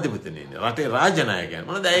ජනාධිපතිනේ ඉන්නේ රටේ රාජනායකයන්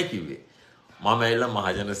මොනවද ඇයි කිව්වේ මම ඇවිල්ලා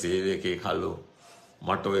මහජන සේවකයෙක් කළෝ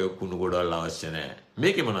මට ඔය කුණු ගොඩවල් අවශ්‍ය නැහැ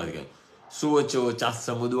මේකේ මොනවද කියන්නේ සුවචෝ චස්ස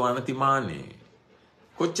මුදුවනතිමානේ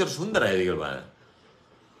කොච්චර සුන්දරයිද කියලා බලන්න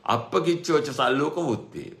අප්පකිච්චෝච සල්ලෝක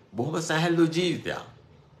මුත්තේ බොහොම සැහැල්ලු ජීවිතයක්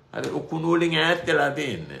හරි කුණු වලින් ඈත් වෙලා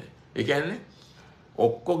තියෙන්නේ ඒ කියන්නේ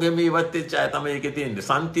ඔක්කොගෙම ඉවත් වෙච්ච අය තමයි ඒකේ තියෙන්නේ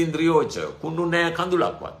සන්තින්ද්‍රියෝච කුණු නෑ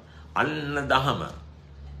කඳුලක්වත් අන්න දහම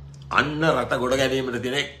අන්න රට ගොඩ ගැනීමට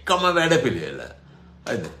තියෙන එකම වැඩපිළිවෙල.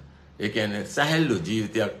 හරිද? ඒ කියන්නේ සැහැල්ලු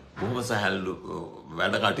ජීවිතයක් බොහොම සැහැල්ලු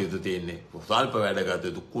වැඩ කටයුතු තියෙන්නේ. ස්වල්ප වැඩ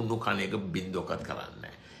කටයුතු කුණු කණ එක බින්දොකත් කරන්නේ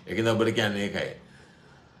නැහැ. ඒකෙන් ඔබට කියන්නේ ඒකයි.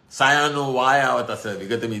 සයනෝ වායාවතස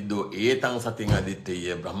විගත මිද්දෝ ඒතං සතින්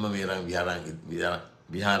අදිත්තේය බ්‍රහ්ම වේරං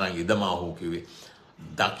විහාරං ඉදමාහෝ කිව්වේ.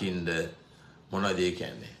 දකින්ද මොනවද ඒ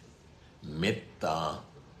කියන්නේ? මෙත්තා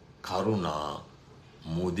කරුණා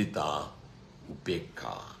මුදිතා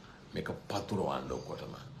උපේක්ඛා මේක පතුරවන්න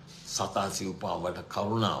ඔකොටම සතාසි උපාවට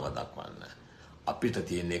කරුණාව දක්වන්න අපිට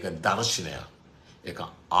තියෙන එක දර්ශනයක් ඒක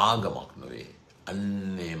ආගමක් නෙවෙයි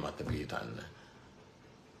අන්නේ මත පිටන්න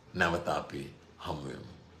නැවත අපි හමු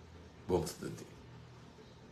වෙමු බොහොම ස්තුතියි